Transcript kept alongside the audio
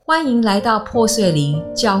欢迎来到破碎林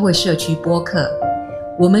教会社区播客。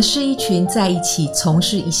我们是一群在一起从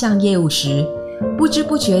事一项业务时，不知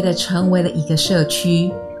不觉地成为了一个社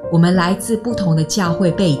区。我们来自不同的教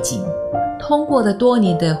会背景，通过了多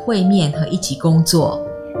年的会面和一起工作，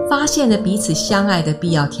发现了彼此相爱的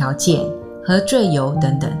必要条件和罪由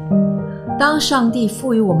等等。当上帝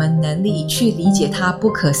赋予我们能力去理解他不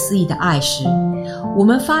可思议的爱时，我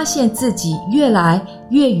们发现自己越来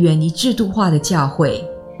越远离制度化的教会。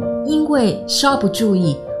因为稍不注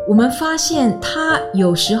意，我们发现它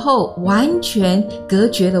有时候完全隔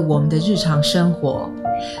绝了我们的日常生活。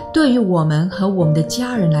对于我们和我们的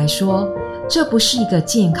家人来说，这不是一个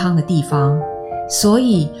健康的地方。所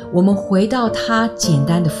以我们回到它简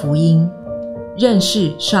单的福音，认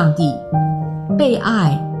识上帝，被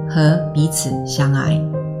爱和彼此相爱。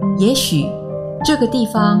也许这个地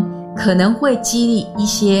方可能会激励一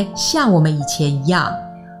些像我们以前一样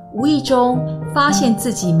无意中发现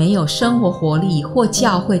自己没有生活活力或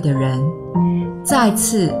教会的人，再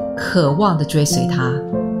次渴望地追随他。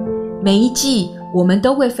每一季我们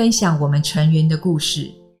都会分享我们成员的故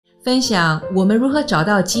事，分享我们如何找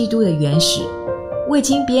到基督的原始、未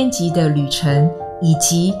经编辑的旅程，以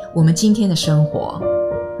及我们今天的生活。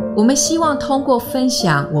我们希望通过分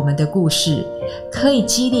享我们的故事，可以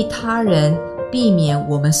激励他人避免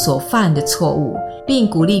我们所犯的错误，并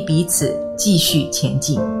鼓励彼此继续前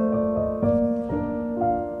进。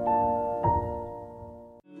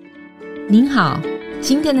您好，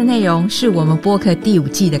今天的内容是我们播客第5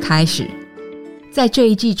季的开始。在这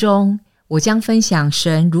一季中，我将分享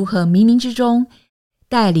神如何冥冥之中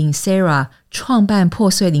带领 Sarah 创办破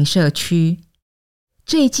碎林社区。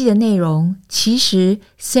这一季的内容，其实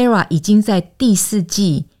Sarah 已经在第4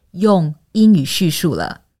季用英语叙述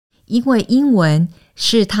了，因为英文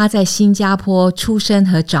是她在新加坡出生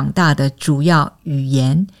和长大的主要语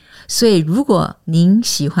言，所以如果您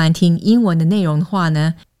喜欢听英文的内容的话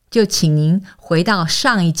呢，就请您回到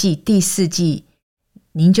上一季第4季，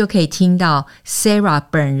您就可以听到 Sarah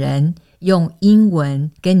本人用英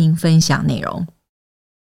文跟您分享内容。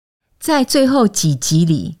在最后几集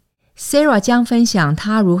里， Sarah 将分享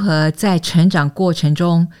她如何在成长过程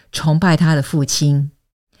中崇拜她的父亲。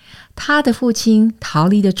她的父亲逃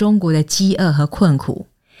离了中国的饥饿和困苦，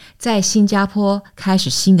在新加坡开始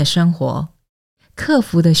新的生活，克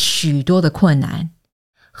服了许多的困难。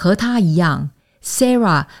和她一样，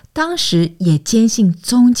 Sarah 当时也坚信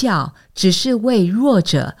宗教只是为弱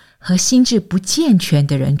者和心智不健全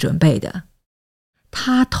的人准备的。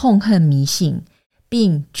她痛恨迷信，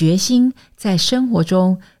并决心在生活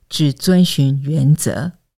中只遵循原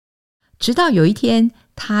则。直到有一天，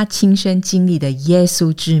她亲身经历了耶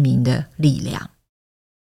稣之名的力量。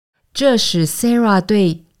这使 Sarah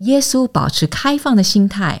对耶稣保持开放的心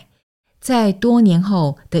态。在多年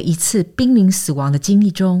后的一次濒临死亡的经历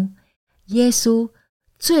中，耶稣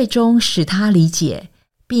最终使他理解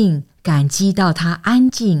并感激到他安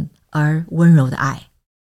静而温柔的爱。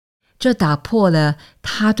这打破了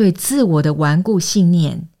他对自我的顽固信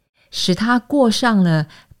念，使他过上了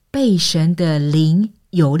被神的灵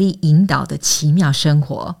有力引导的奇妙生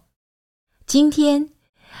活。今天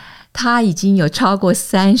他已经有超过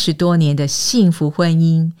30多年的幸福婚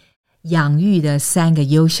姻，养育了3个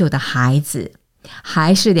优秀的孩子，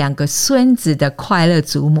还是2个孙子的快乐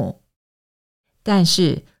祖母。但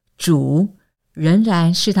是主仍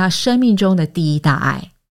然是他生命中的第一大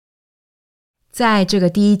爱。在这个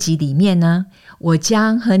第1集里面呢，我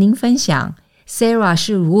将和您分享 Sarah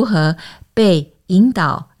是如何被引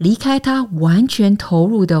导离开他完全投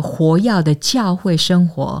入的活跃的教会生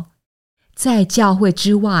活，在教会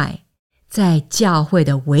之外，在教会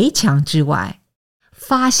的围墙之外，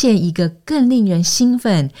发现一个更令人兴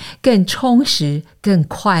奋、更充实、更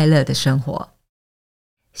快乐的生活。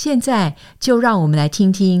现在就让我们来听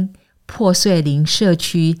听破碎林社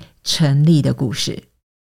区成立的故事。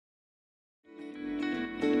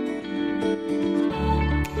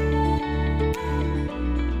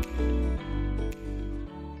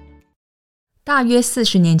大约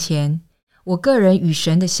40年前，我个人与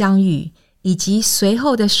神的相遇以及随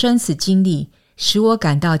后的生死经历，使我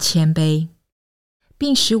感到谦卑，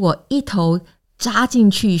并使我一头扎进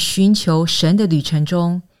去寻求神的旅程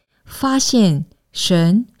中，发现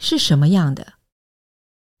神是什么样的，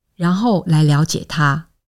然后来了解他。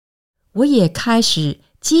我也开始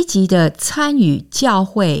积极地参与教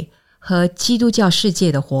会和基督教世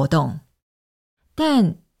界的活动。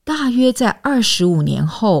但大约在25年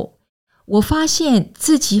后，我发现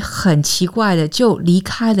自己很奇怪的就离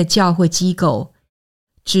开了教会机构，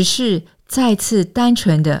只是再次单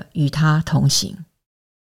纯的与他同行。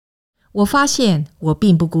我发现我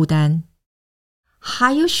并不孤单，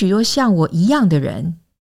还有许多像我一样的人，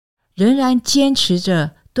仍然坚持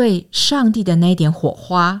着对上帝的那点火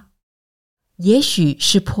花，也许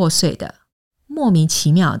是破碎的、莫名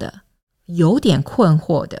其妙的、有点困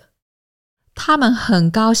惑的。他们很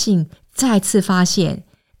高兴再次发现，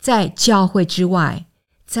在教会之外，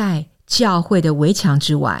在教会的围墙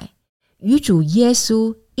之外，与主耶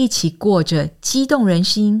稣一起过着激动人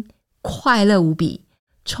心、快乐无比、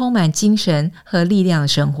充满精神和力量的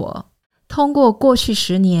生活。通过过去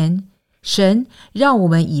10年，神让我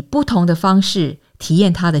们以不同的方式体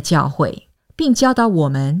验他的教会，并教导我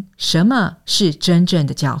们什么是真正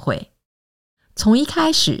的教会。从一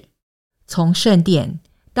开始，从圣殿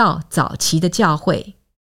到早期的教会，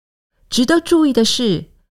值得注意的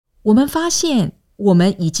是，我们发现我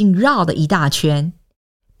们已经绕了一大圈，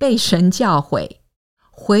被神教诲，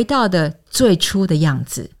回到的最初的样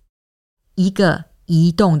子，一个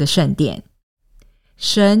移动的圣殿。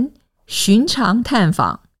神寻常探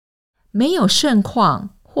访，没有盛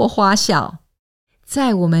况或花哨，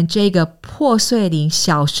在我们这个破碎林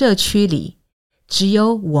小社区里，只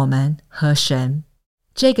有我们和神。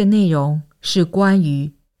这个内容是关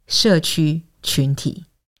于社区群体。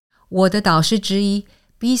我的导师之一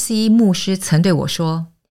B.C. 牧师曾对我说，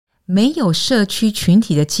没有社区群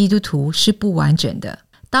体的基督徒是不完整的。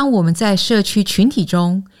当我们在社区群体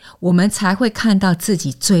中，我们才会看到自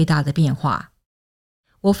己最大的变化。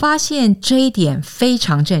我发现这一点非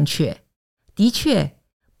常正确。的确，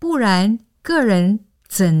不然个人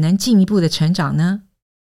怎能进一步的成长呢？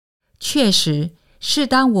确实是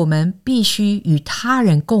当我们必须与他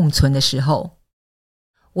人共存的时候。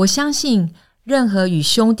我相信任何与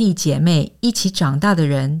兄弟姐妹一起长大的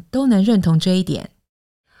人都能认同这一点。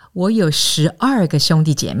我有12个兄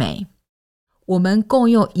弟姐妹，我们共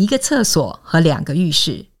用一个厕所和2个浴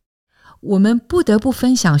室，我们不得不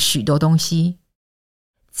分享许多东西。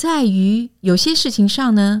在于有些事情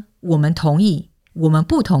上呢，我们同意，我们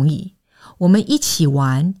不同意，我们一起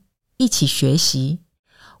玩，一起学习，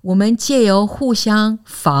我们借由互相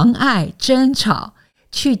妨碍、争吵，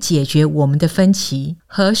去解决我们的分歧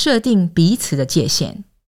和设定彼此的界限。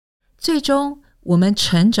最终，我们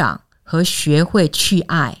成长和学会去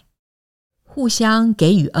爱，互相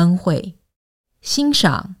给予恩惠，欣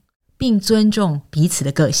赏并尊重彼此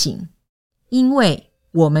的个性，因为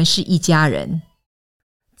我们是一家人。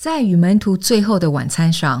在与门徒最后的晚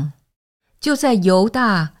餐上，就在犹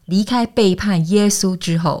大离开背叛耶稣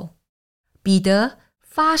之后，彼得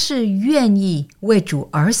发誓愿意为主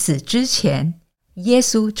而死之前，耶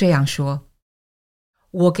稣这样说：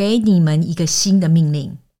我给你们一个新的命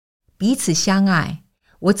令，彼此相爱。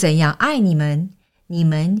我怎样爱你们，你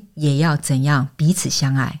们也要怎样彼此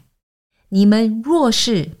相爱。你们若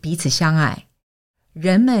是彼此相爱，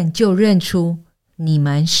人们就认出你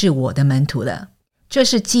们是我的门徒了。这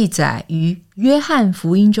是记载于约翰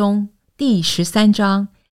福音中第13章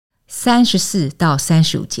34到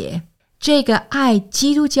35节。这个爱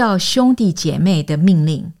基督教兄弟姐妹的命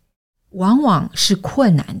令，往往是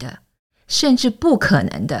困难的，甚至不可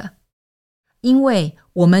能的，因为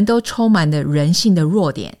我们都充满了人性的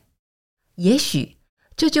弱点。也许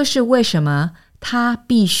这就是为什么它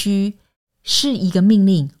必须是一个命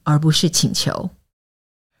令，而不是请求。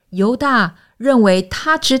犹大认为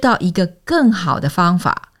他知道一个更好的方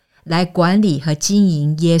法来管理和经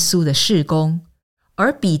营耶稣的事工，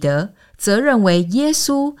而彼得则认为耶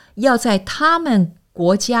稣要在他们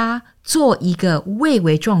国家做一个蔚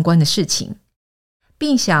为壮观的事情，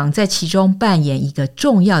并想在其中扮演一个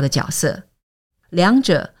重要的角色。两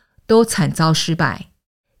者都惨遭失败，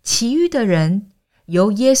其余的人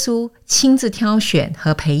由耶稣亲自挑选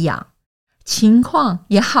和培养，情况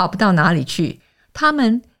也好不到哪里去，他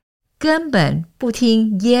们根本不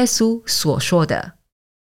听耶稣所说的。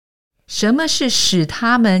什么是使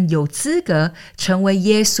他们有资格成为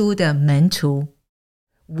耶稣的门徒？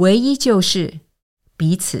唯一就是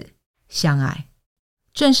彼此相爱。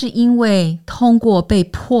正是因为通过被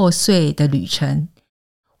破碎的旅程，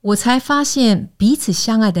我才发现彼此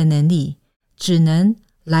相爱的能力只能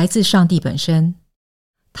来自上帝本身。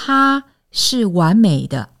他是完美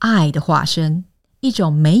的爱的化身，一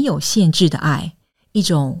种没有限制的爱，一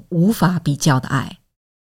种无法比较的爱。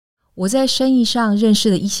我在生意上认识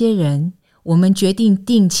了一些人，我们决定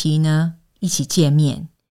定期呢一起见面，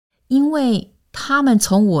因为他们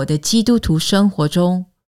从我的基督徒生活中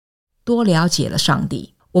多了解了上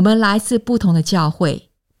帝。我们来自不同的教会，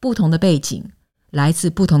不同的背景，来自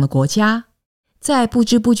不同的国家，在不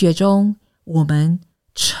知不觉中，我们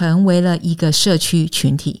成为了一个社区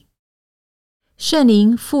群体。圣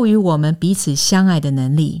灵赋予我们彼此相爱的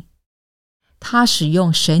能力，他使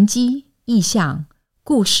用神迹、异象、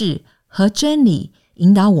故事和真理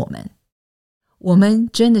引导我们。我们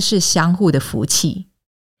真的是相互的福气。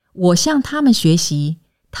我向他们学习，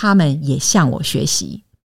他们也向我学习。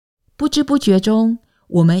不知不觉中，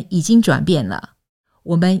我们已经转变了。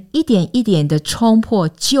我们一点一点地冲破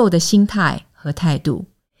旧的心态和态度，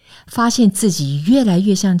发现自己越来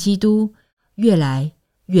越像基督，越来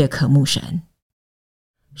越渴慕神。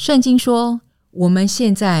圣经说，我们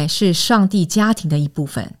现在是上帝家庭的一部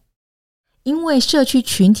分，因为社区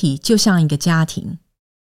群体就像一个家庭，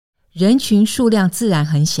人群数量自然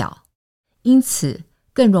很小，因此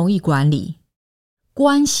更容易管理。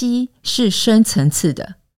关系是深层次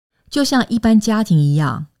的，就像一般家庭一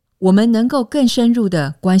样，我们能够更深入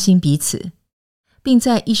地关心彼此，并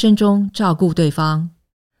在一生中照顾对方，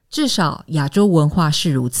至少亚洲文化是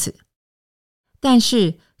如此。但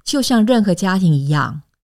是就像任何家庭一样，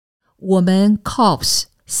我们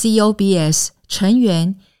COBS 成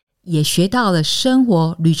员也学到了生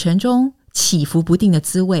活旅程中起伏不定的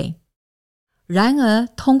滋味。然而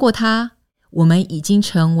通过它，我们已经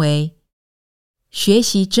成为学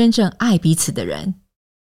习真正爱彼此的人。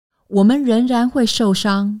我们仍然会受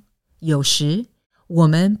伤，有时我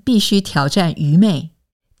们必须挑战愚昧，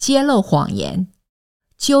揭露谎言，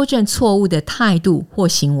纠正错误的态度或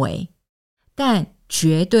行为，但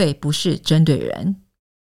绝对不是针对人。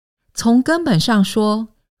从根本上说，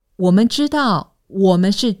我们知道我们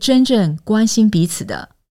是真正关心彼此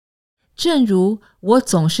的。正如我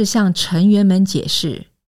总是向成员们解释，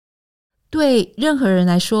对任何人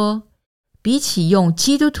来说，比起用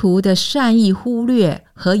基督徒的善意忽略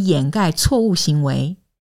和掩盖错误行为，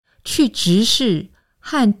去直视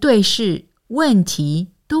和对视问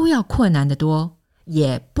题都要困难得多，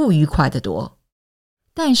也不愉快得多。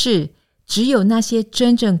但是只有那些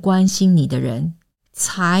真正关心你的人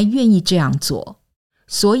才愿意这样做，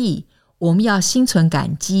所以我们要心存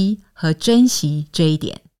感激和珍惜这一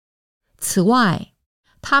点。此外，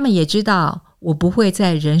他们也知道我不会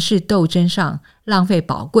在人事斗争上浪费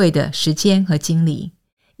宝贵的时间和精力，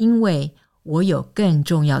因为我有更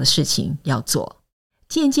重要的事情要做。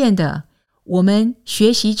渐渐的，我们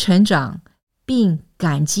学习成长，并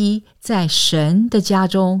感激在神的家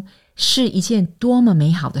中是一件多么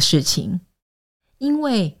美好的事情，因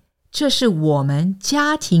为这是我们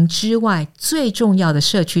家庭之外最重要的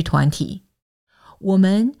社区团体。我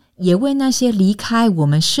们也为那些离开我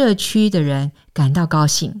们社区的人感到高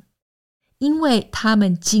兴，因为他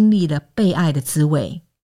们经历了被爱的滋味。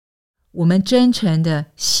我们真诚地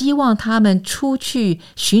希望他们出去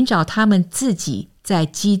寻找他们自己在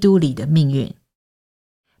基督里的命运。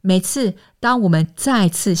每次当我们再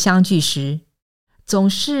次相聚时，总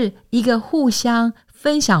是一个互相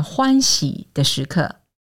分享欢喜的时刻。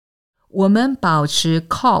我们保持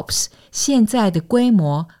COBS 现在的规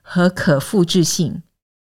模和可复制性，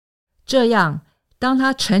这样当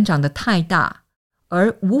它成长得太大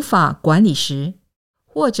而无法管理时，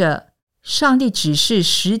或者上帝指示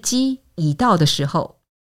时机已到的时候，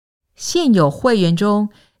现有会员中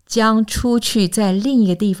将出去在另一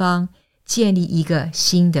个地方建立一个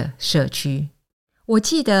新的社区。我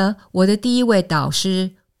记得我的第一位导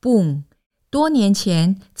师 Boom 多年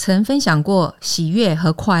前曾分享过，喜悦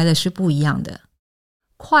和快乐是不一样的。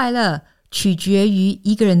快乐取决于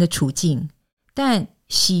一个人的处境，但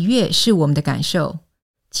喜悦是我们的感受，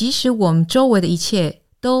即使我们周围的一切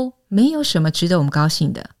都没有什么值得我们高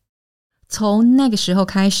兴的。从那个时候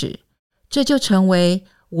开始，这就成为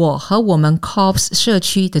我和我们 COBS 社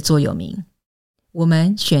区的座右铭。我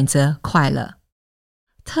们选择快乐，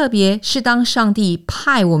特别是当上帝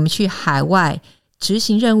派我们去海外执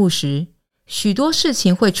行任务时，许多事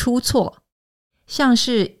情会出错，像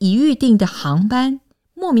是已预定的航班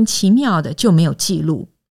莫名其妙的就没有记录，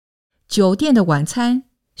酒店的晚餐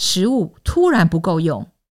食物突然不够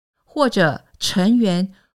用，或者成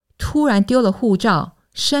员突然丢了护照，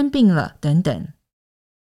生病了等等。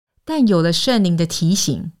但有了圣灵的提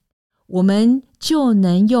醒，我们就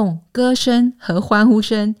能用歌声和欢呼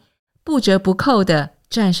声不折不扣地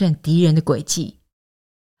战胜敌人的诡计。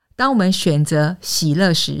当我们选择喜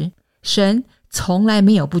乐时，神从来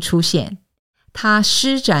没有不出现，他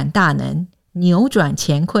施展大能，扭转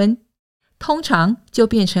乾坤，通常就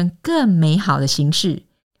变成更美好的形式，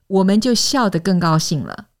我们就笑得更高兴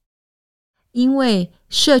了。因为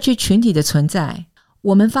社区群体的存在，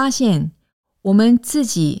我们发现我们自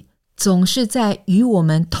己总是在与我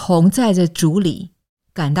们同在的主里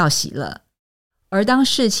感到喜乐，而当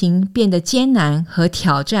事情变得艰难和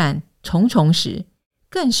挑战重重时，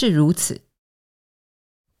更是如此。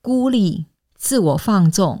孤立、自我放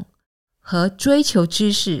纵和追求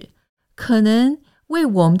知识可能为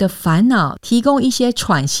我们的烦恼提供一些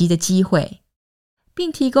喘息的机会，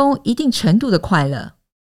并提供一定程度的快乐，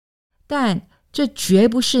但这绝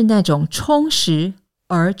不是那种充实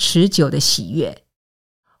而持久的喜悦。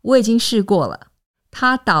我已经试过了，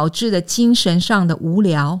它导致的精神上的无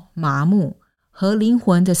聊、麻木和灵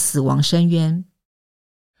魂的死亡深渊。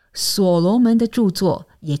所罗门的著作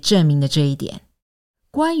也证明了这一点。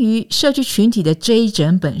关于社区群体的这一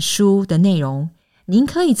整本书的内容，您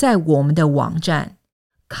可以在我们的网站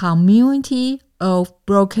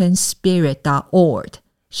communityofbrokenspirit.org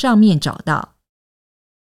上面找到。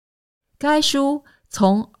该书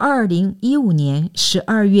从2015年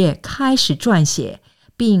12月开始撰写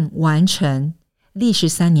并完成，历时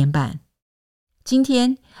3年半。今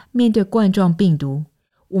天面对冠状病毒，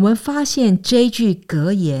我们发现这句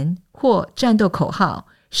格言或战斗口号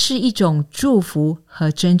是一种祝福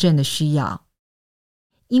和真正的需要。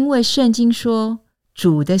因为圣经说，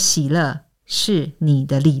主的喜乐是你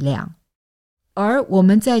的力量。而我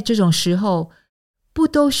们在这种时候，不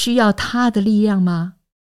都需要他的力量吗？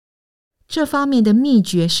这方面的秘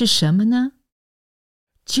诀是什么呢？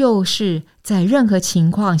就是在任何情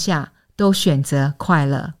况下都选择快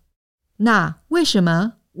乐。那为什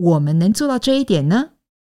么我们能做到这一点呢？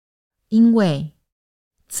因为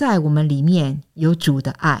在我们里面有主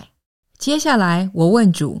的爱。接下来我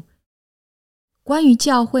问主，关于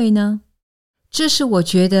教会呢？这是我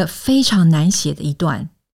觉得非常难写的一段。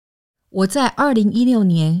我在2016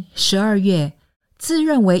年12月自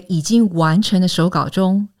认为已经完成的手稿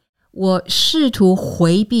中，我试图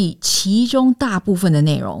回避其中大部分的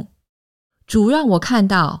内容。主让我看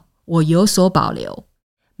到我有所保留，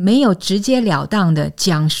没有直截了当的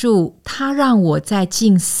讲述他让我在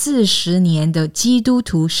近40年的基督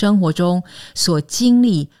徒生活中所经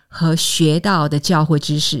历和学到的教会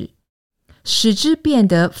知识，使之变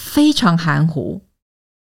得非常含糊。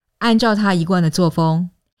按照他一贯的作风，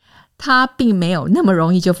他并没有那么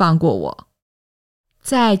容易就放过我。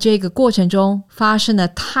在这个过程中发生了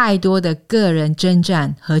太多的个人征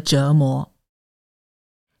战和折磨。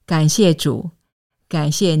感谢主，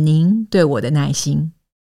感谢您对我的耐心。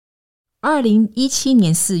2017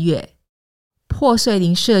年4月，破碎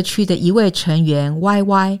林社区的一位成员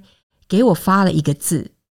YY 给我发了一个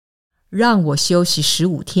字，让我休息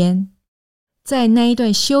15天。在那一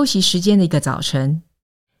段休息时间的一个早晨，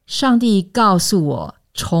上帝告诉我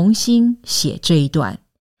重新写这一段，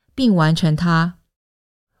并完成它。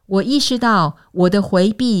我意识到我的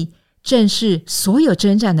回避正是所有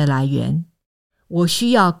征战的来源，我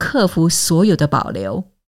需要克服所有的保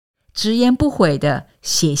留，直言不讳地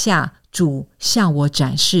写下主向我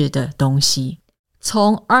展示的东西。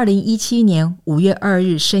从2017年5月2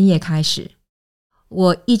日深夜开始，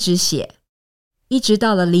我一直写，一直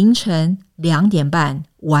到了凌晨2点半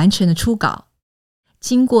完成了初稿。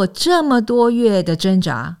经过这么多月的挣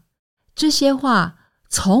扎，这些话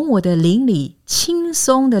从我的灵里轻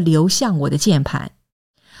松地流向我的键盘，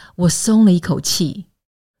我松了一口气，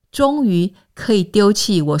终于可以丢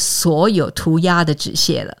弃我所有涂鸦的纸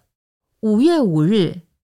屑了。5月5日，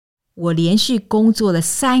我连续工作了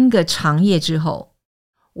3个长夜之后，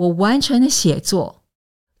我完成了写作。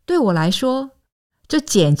对我来说，这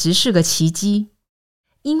简直是个奇迹，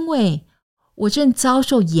因为我正遭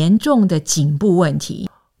受严重的颈部问题，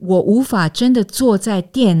我无法真的坐在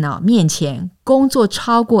电脑面前工作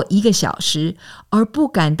超过1个小时，而不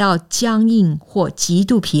感到僵硬或极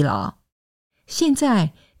度疲劳。现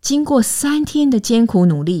在经过3天的艰苦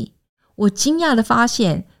努力，我惊讶地发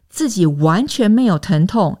现自己完全没有疼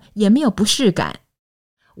痛，也没有不适感。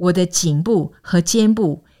我的颈部和肩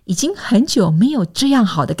部已经很久没有这样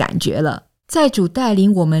好的感觉了。在主带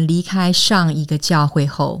领我们离开上一个教会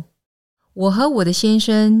后，我和我的先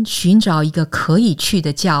生寻找一个可以去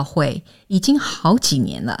的教会已经好几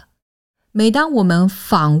年了。每当我们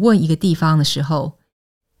访问一个地方的时候，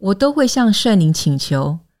我都会向圣灵请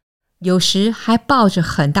求，有时还抱着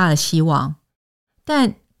很大的希望，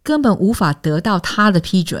但根本无法得到他的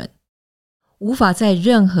批准，无法在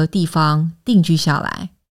任何地方定居下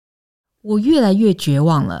来。我越来越绝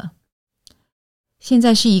望了。现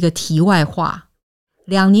在是一个题外话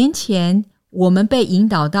，2年前我们被引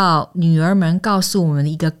导到女儿们告诉我们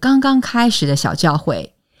一个刚刚开始的小教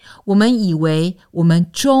会，我们以为我们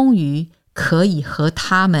终于可以和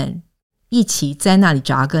他们一起在那里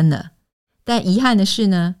扎根了。但遗憾的是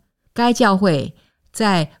呢，该教会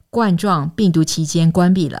在冠状病毒期间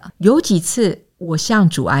关闭了。有几次我向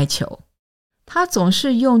主哀求，他总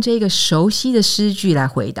是用这个熟悉的诗句来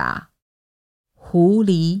回答：湖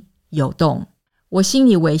里有洞。我心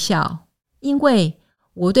里微笑，因为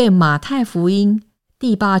我对马太福音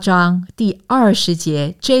第8章第20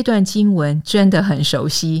节这段经文真的很熟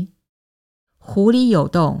悉。湖里有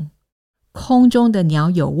洞，空中的鸟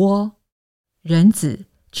有窝，人子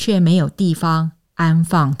却没有地方安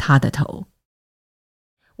放他的头。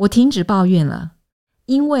我停止抱怨了，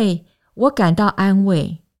因为我感到安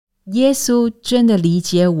慰，耶稣真的理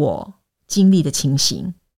解我经历的情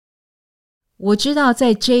形。我知道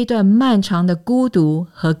在这一段漫长的孤独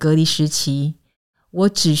和隔离时期，我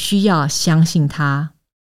只需要相信他。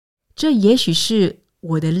这也许是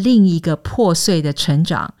我的另一个破碎的成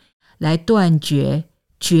长，来断绝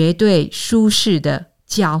绝对舒适的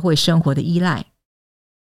教会生活的依赖。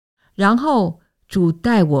然后主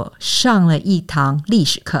带我上了一堂历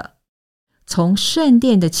史课，从圣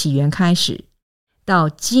殿的起源开始，到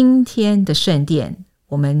今天的圣殿，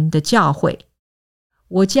我们的教会。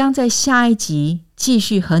我将在下一集继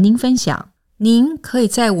续和您分享，您可以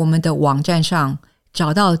在我们的网站上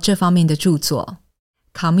找到这方面的著作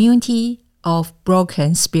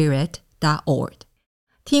communityofbrokenspirit.org。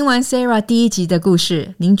 听完 Sarah 第一集的故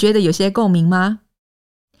事，您觉得有些共鸣吗？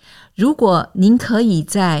如果您可以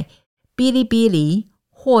在哔哩哔哩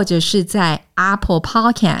或者是在 Apple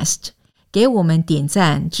Podcast 给我们点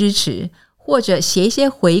赞支持，或者写一些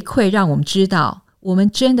回馈让我们知道，我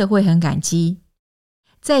们真的会很感激。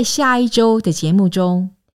在下一周的节目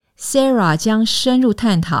中， Sarah 将深入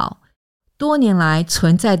探讨多年来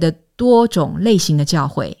存在的多种类型的教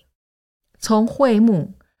会，从会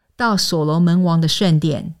幕到所罗门王的圣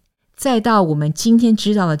殿，再到我们今天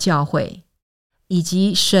知道的教会，以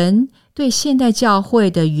及神对现代教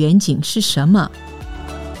会的远景是什么。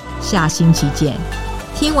下星期见。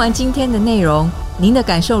听完今天的内容，您的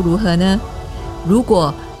感受如何呢？如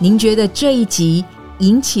果您觉得这一集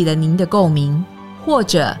引起了您的共鸣，或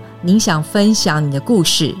者您想分享你的故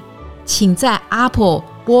事，请在 Apple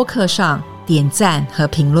播客上点赞和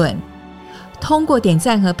评论。通过点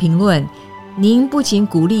赞和评论，您不仅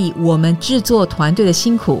鼓励我们制作团队的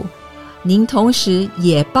辛苦，您同时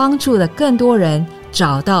也帮助了更多人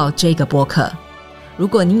找到这个播客。如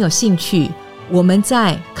果您有兴趣，我们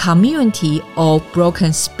在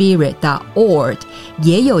communityofbrokenspirit.org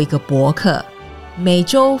也有一个博客，每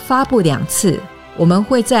周发布2次。我们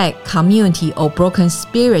会在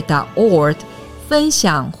communityofbrokenspirit.org 分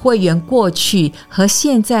享会员过去和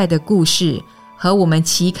现在的故事和我们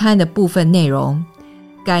期刊的部分内容。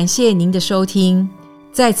感谢您的收听。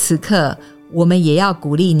在此刻，我们也要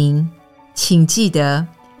鼓励您，请记得，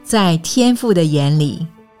在天父的眼里，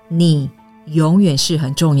你永远是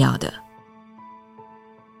很重要的。